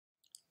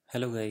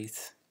Hello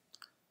guys,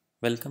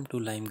 welcome to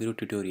LimeGuru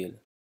tutorial.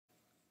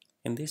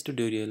 In this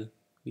tutorial,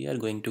 we are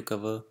going to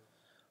cover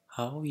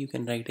how you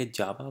can write a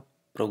Java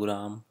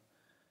program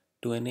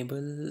to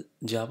enable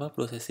Java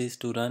processes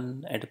to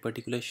run at a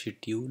particular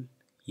schedule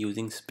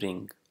using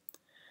Spring.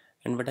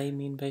 And what I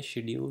mean by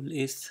schedule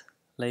is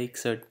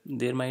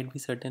there might be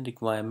certain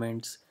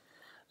requirements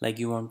like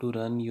you want to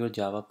run your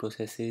Java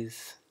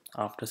processes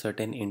after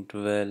certain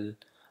interval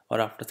or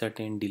after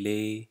certain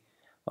delay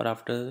or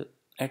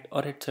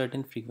at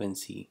certain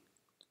frequency.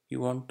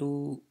 You want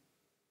to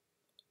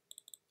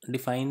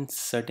define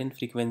certain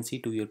frequency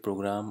to your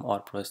program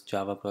or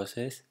Java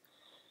process.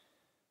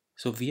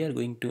 So we are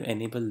going to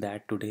enable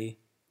that today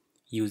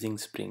using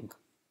Spring.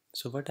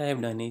 So what I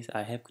have done is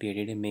I have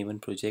created a Maven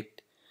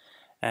project.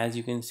 As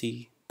you can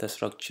see, the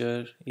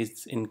structure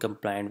is in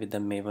compliant with the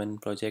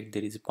Maven project.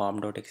 There is a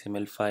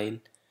pom.xml file.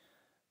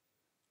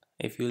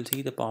 If you will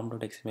see the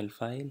pom.xml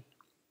file,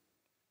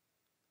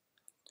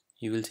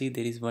 you will see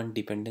there is one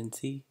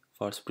dependency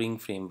for Spring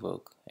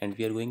framework, and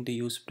we are going to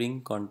use Spring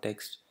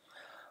context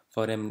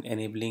for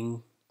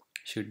enabling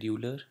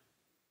scheduler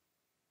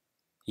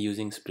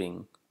using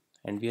Spring,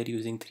 and we are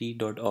using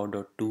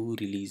 3.0.2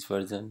 release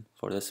version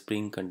for the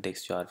Spring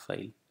context jar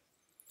file.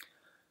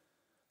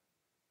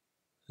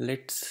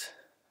 Let's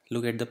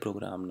look at the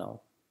program now.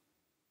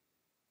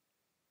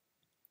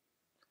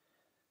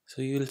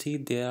 So you will see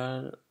there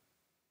are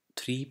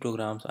three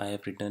programs I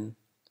have written.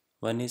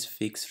 One is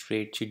fixed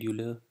rate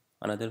scheduler,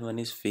 another one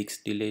is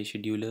fixed delay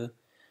scheduler,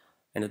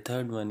 and the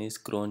third one is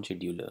Cron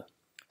Scheduler.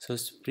 So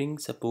Spring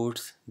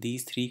supports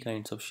these three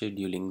kinds of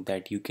scheduling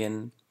that you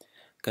can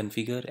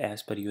configure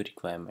as per your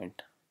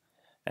requirement.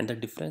 And the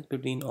difference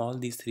between all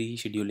these three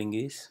scheduling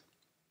is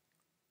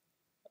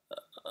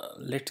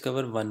let's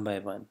cover one by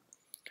one.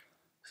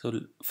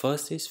 So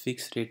first is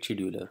fixed rate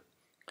scheduler.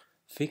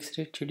 Fixed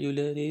rate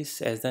scheduler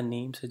is, as the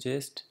name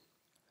suggests,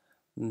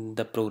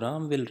 the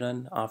program will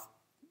run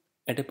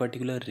at a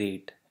particular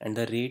rate, and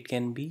the rate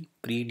can be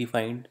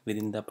predefined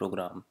within the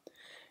program.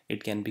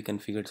 It can be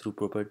configured through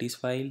properties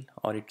file,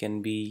 or it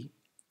can be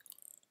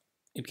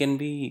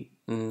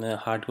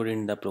hard coded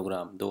in the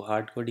program. Though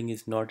hard coding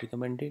is not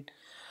recommended,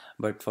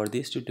 but for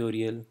this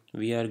tutorial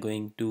we are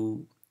going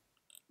to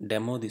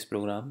demo this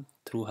program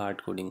through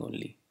hard coding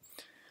only.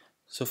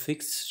 So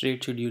fixed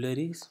rate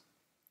scheduler is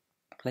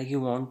like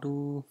you want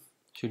to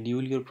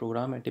schedule your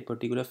program at a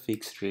particular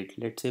fixed rate,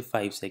 let's say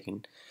 5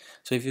 seconds.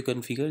 So if you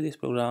configure this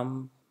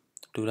program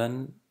to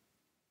run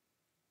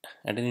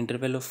at an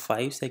interval of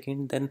 5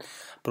 seconds, then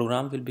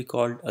program will be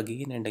called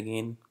again and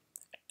again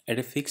at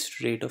a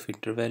fixed rate of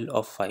interval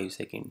of 5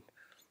 seconds.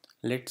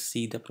 Let's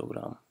see the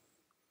program.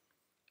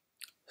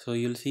 So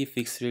you'll see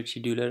fixed rate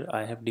scheduler.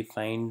 I have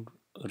defined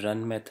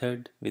run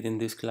method within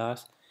this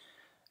class,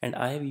 and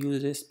I have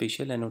used a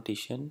special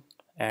annotation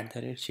at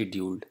the rate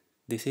scheduled.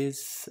 This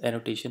is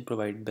annotation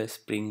provided by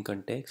Spring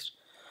context,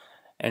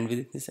 and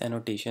within this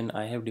annotation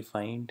I have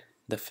defined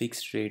the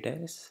fixed rate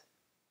as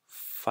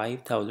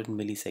 5000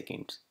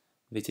 milliseconds,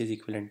 which is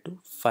equivalent to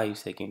 5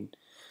 seconds.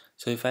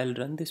 So if I'll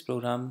run this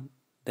program,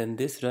 then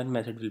this run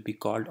method will be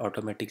called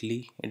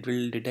automatically. It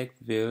will detect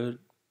where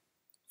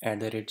at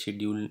the rate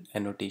schedule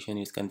annotation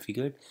is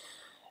configured,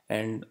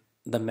 and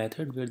the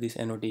method where this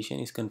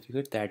annotation is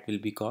configured, that will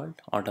be called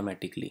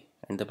automatically,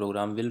 and the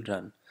program will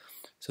run.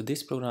 So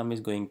this program is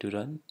going to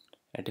run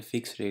at a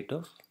fixed rate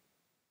of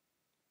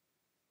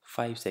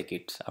 5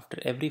 seconds. After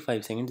every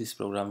 5 seconds this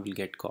program will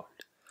get called.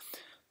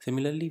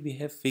 Similarly, we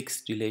have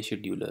fixed delay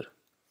scheduler.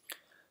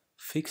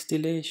 Fixed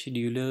delay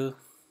scheduler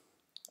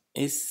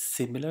is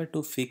similar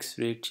to fixed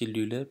rate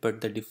scheduler, but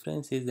the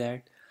difference is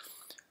that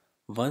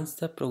once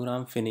the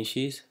program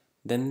finishes,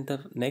 then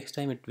the next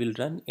time it will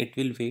run, it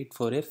will wait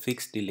for a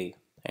fixed delay,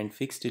 and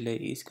fixed delay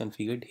is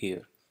configured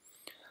here.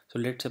 So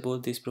let's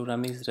suppose this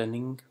program is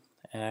running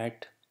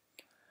at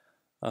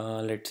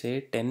let's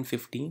say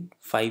 10:15,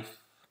 5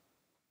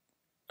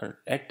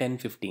 at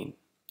 10:15,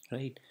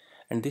 right?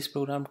 And this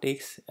program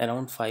takes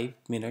around 5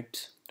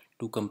 minutes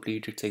to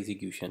complete its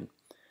execution,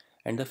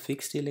 and the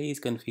fixed delay is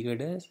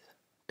configured as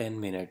 10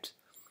 minutes.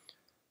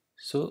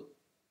 So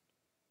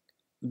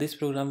this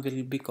program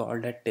will be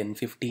called at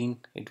 10:15.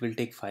 It will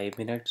take 5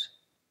 minutes,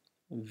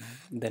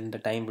 then the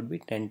time would be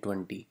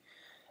 10:20,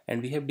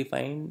 and we have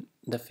defined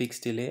the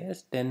fixed delay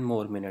as 10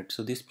 more minutes.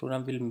 So this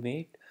program will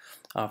wait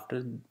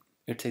after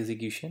its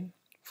execution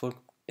for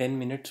 10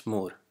 minutes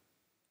more.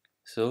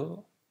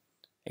 So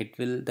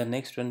the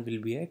next run will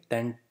be at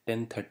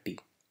 10:30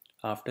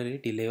 after a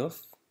delay of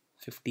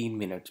 15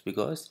 minutes,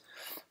 because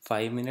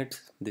 5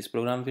 minutes this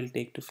program will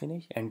take to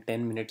finish, and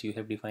 10 minutes you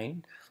have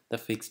defined the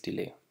fixed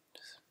delay.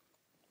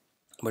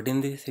 But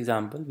in this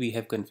example we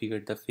have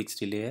configured the fixed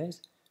delay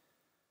as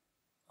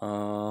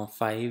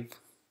 5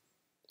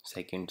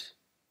 seconds.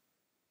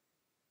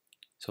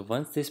 So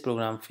once this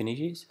program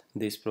finishes,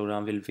 this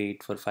program will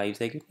wait for 5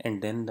 seconds,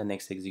 and then the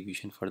next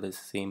execution for the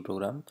same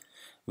program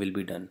will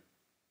be done.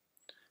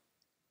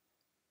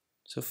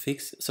 So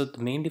the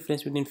main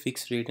difference between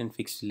fixed rate and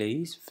fixed delay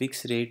is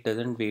fixed rate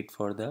doesn't wait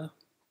for the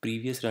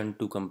previous run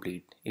to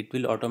complete. It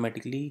will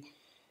automatically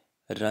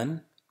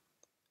run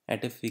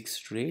at a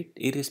fixed rate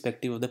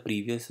irrespective of the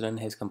previous run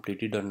has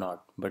completed or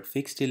not, but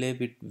fixed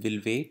delay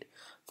will wait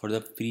for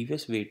the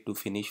previous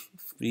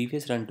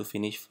run to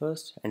finish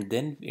first, and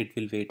then it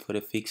will wait for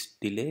a fixed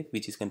delay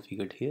which is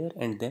configured here,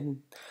 and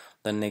then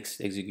the next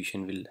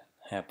execution will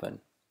happen.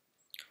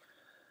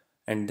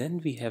 And then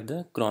we have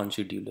the cron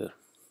scheduler.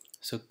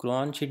 So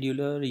cron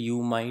scheduler,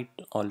 you might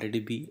already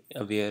be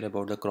aware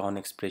about the cron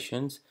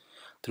expressions.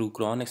 Through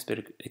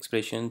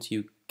expressions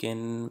you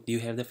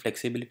have the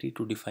flexibility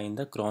to define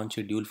the cron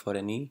schedule for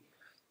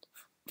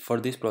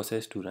this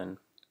process to run.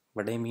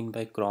 What I mean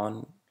by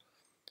cron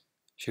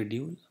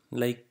schedule,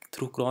 like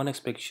through cron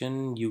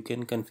expression you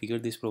can configure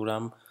this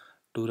program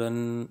to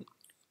run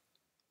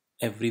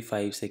every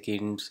 5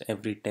 seconds,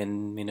 every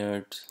 10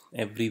 minutes,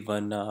 every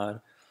 1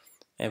 hour,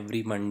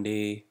 every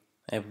Monday,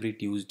 every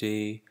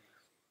Tuesday,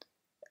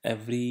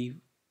 every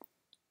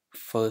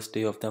first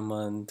day of the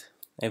month,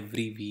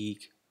 every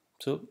week.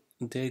 So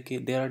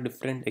there are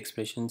different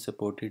expressions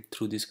supported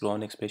through this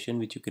cron expression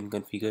which you can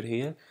configure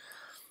here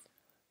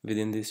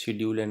within this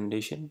schedule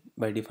annotation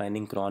by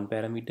defining cron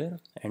parameter,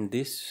 and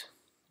this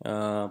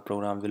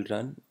program will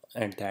run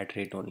at that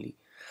rate only,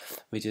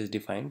 which is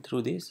defined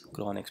through this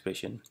cron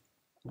expression.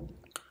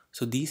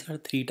 So these are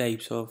three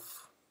types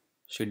of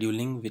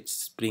scheduling which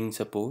Spring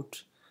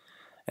supports,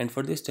 and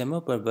for this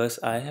demo purpose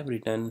I have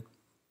written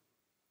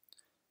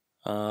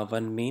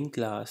one main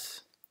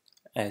class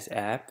as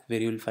app where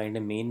you will find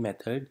a main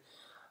method.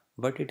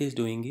 What it is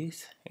doing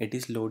is it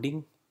is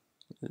loading.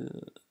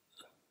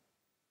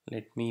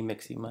 Let me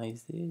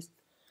maximize this.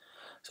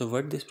 So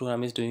what this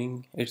program is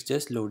doing, it's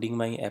just loading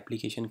my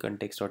application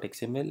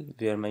context.xml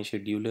where my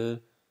scheduler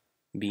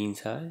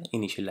beans are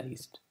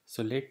initialized.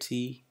 So let's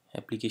see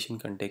application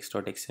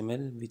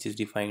context.xml, which is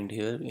defined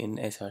here in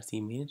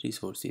src main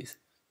resources.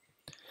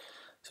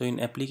 So in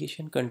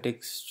application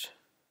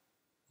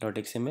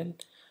context.xml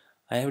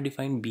I have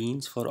defined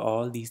beans for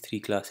all these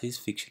three classes: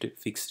 fixed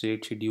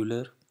rate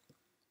scheduler,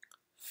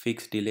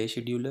 fixed delay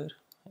scheduler,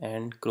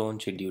 and cron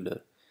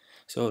scheduler.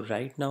 So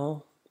right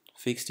now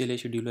fixed delay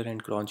scheduler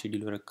and cron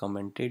scheduler are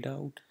commented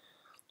out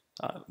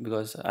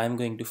because I'm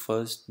going to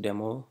first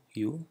demo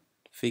you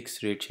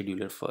fixed rate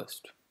scheduler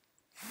first.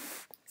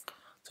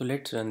 So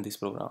let's run this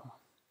program.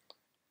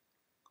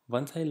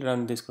 Once I'll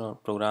run this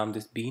program,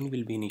 this bean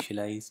will be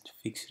initialized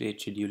fixed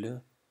rate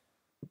scheduler.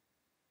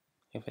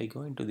 If I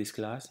go into this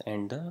class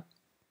and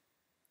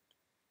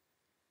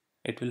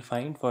it will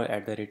find for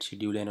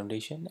 @schedule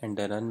annotation, and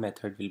the run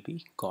method will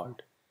be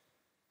called.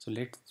 So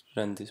let's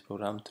run this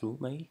program through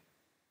my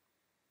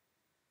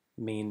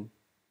main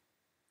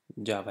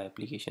Java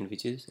application,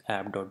 which is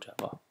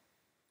app.java.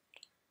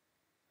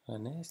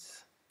 Run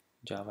as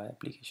Java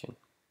application.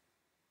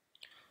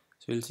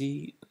 So you'll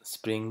see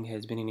Spring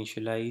has been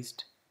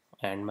initialized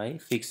and my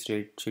fixed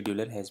rate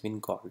scheduler has been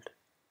called.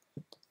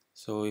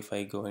 So if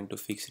I go into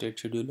fixed rate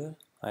scheduler,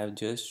 I'm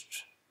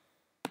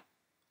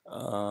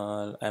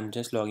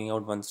just logging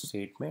out one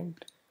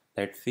statement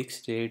that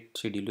fixed rate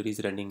scheduler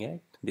is running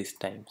at this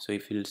time. So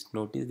if you'll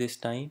notice this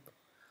time,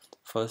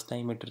 first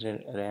time it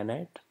ran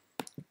at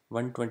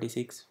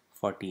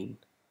 1:26:14.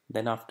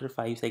 Then after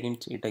 5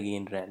 seconds it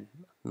again ran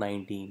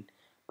 19,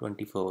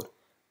 24,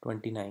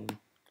 29,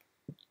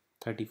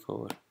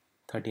 34,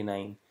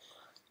 39.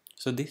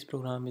 So this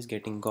program is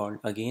getting called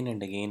again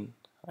and again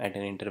at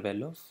an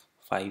interval of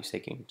 5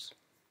 seconds.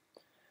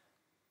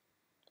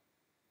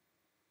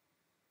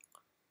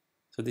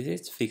 So this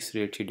is fixed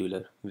rate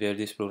scheduler where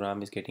this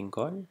program is getting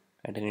called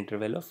at an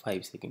interval of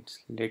 5 seconds.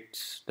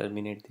 Let's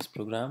terminate this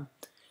program.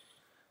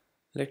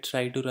 Let's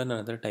try to run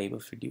another type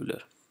of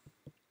scheduler.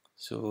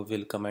 So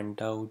we'll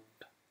comment out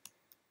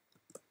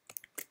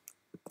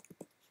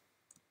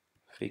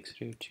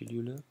fixed rate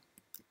scheduler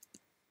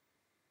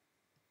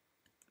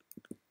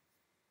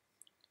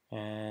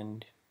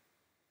and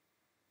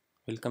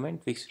we'll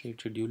comment fixed rate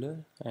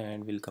scheduler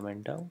and we'll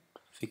comment out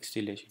fixed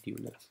delay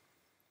scheduler.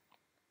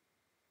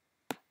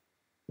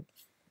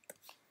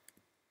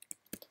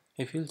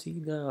 If you'll see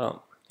the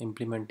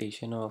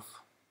implementation of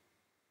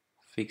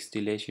fixed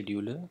delay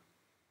scheduler,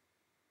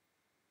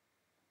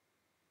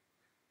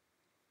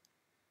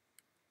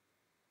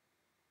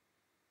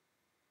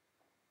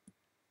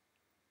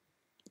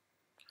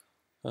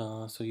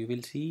 so you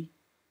will see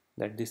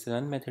that this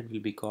run method will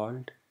be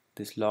called,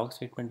 this log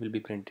statement will be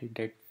printed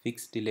that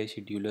fixed delay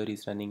scheduler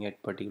is running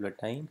at particular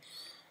time,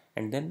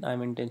 and then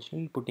I'm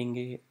intentionally putting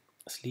a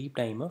sleep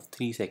time of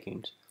 3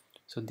 seconds.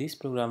 So this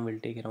program will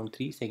take around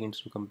 3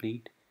 seconds to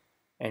complete,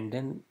 and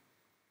then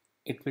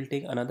it will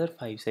take another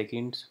 5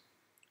 seconds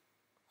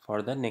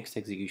for the next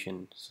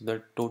execution. So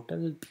the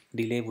total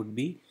delay would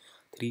be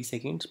 3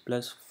 seconds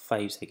plus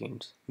 5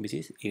 seconds, which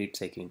is 8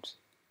 seconds.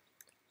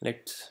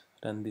 Let's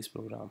run this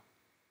program.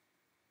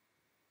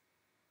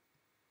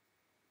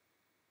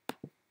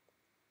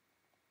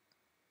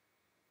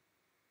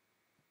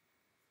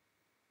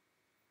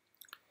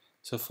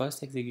 So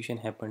first execution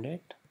happened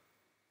at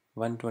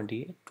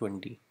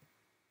 1:28:20.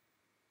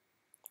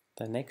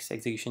 The next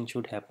execution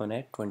should happen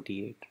at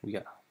 28.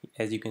 Yeah,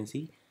 as you can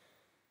see,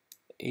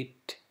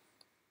 it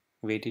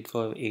waited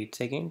for 8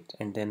 seconds,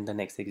 and then the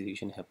next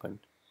execution happened.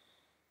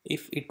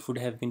 If it would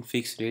have been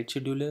fixed rate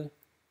scheduler,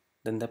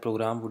 then the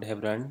program would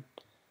have run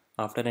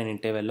after an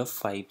interval of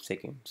 5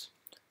 seconds.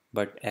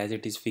 But as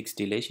it is fixed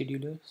delay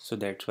scheduler, so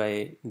that's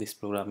why this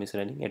program is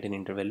running at an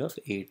interval of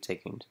 8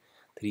 seconds.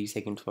 3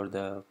 seconds for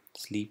the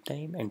sleep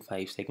time and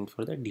 5 seconds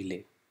for the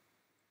delay.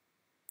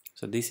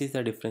 So this is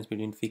the difference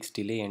between fixed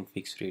delay and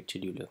fixed rate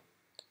scheduler.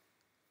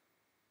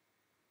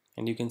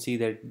 And you can see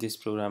that this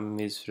program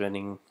is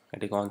running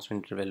at a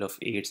constant interval of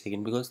 8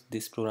 seconds because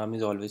this program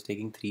is always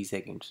taking 3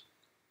 seconds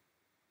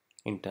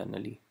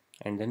internally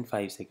and then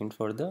 5 seconds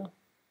for the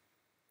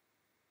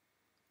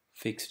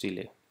fixed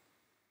delay.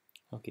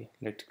 Okay,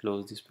 let's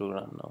close this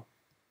program now.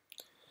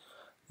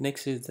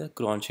 Next is the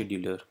cron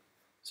scheduler.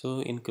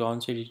 So in cron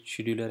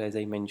scheduler, as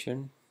I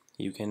mentioned,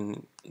 you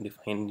can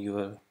define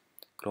your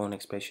cron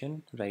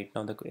expression. Right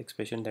now the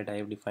expression that I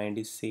have defined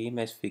is same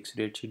as fixed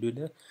rate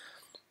scheduler,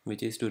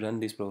 which is to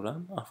run this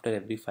program after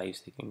every 5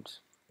 seconds.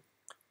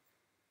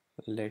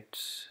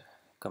 Let's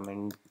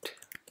comment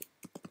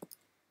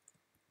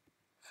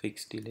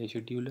fixed delay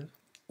scheduler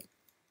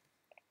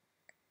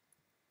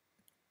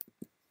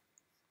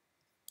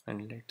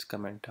and let's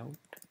comment out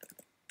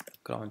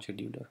cron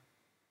scheduler.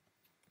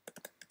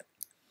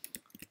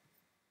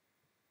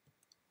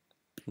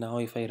 Now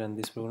if I run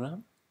this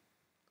program,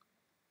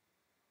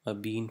 a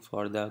bean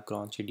for the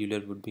cron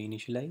scheduler would be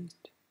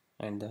initialized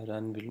and the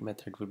run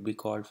method would be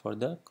called for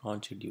the cron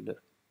scheduler.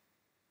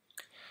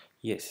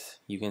 Yes,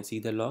 you can see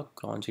the log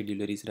cron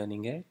scheduler is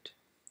running at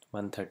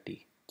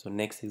 1:30. So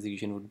next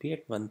execution would be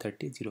at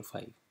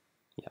 1:30:05.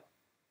 Yeah,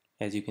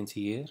 as you can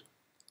see here,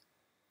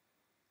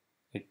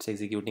 it's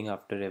executing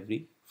after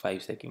every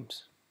 5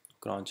 seconds.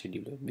 Cron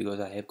scheduler, because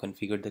I have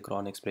configured the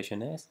cron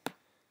expression as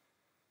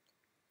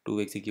to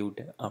execute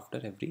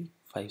after every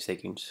 5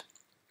 seconds.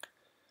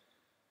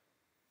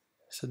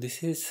 So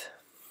these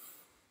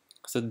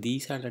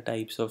are the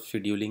types of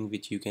scheduling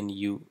which you can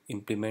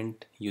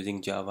implement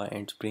using Java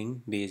and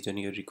Spring based on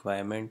your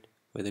requirement,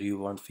 whether you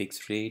want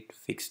fixed rate,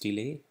 fixed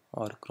delay,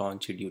 or cron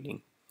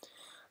scheduling.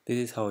 This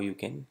is how you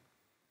can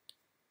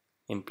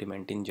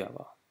implement in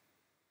Java.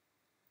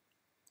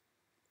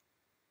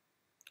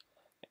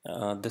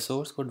 The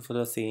source code for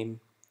the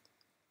same,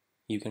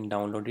 you can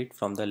download it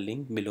from the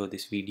link below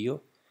this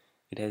video.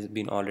 It has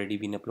already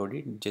been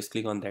uploaded. Just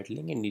click on that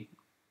link and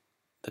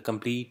the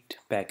complete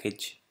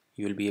package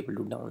you will be able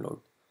to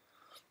download.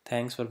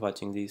 Thanks for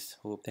watching this.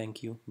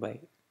 Thank you.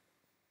 Bye.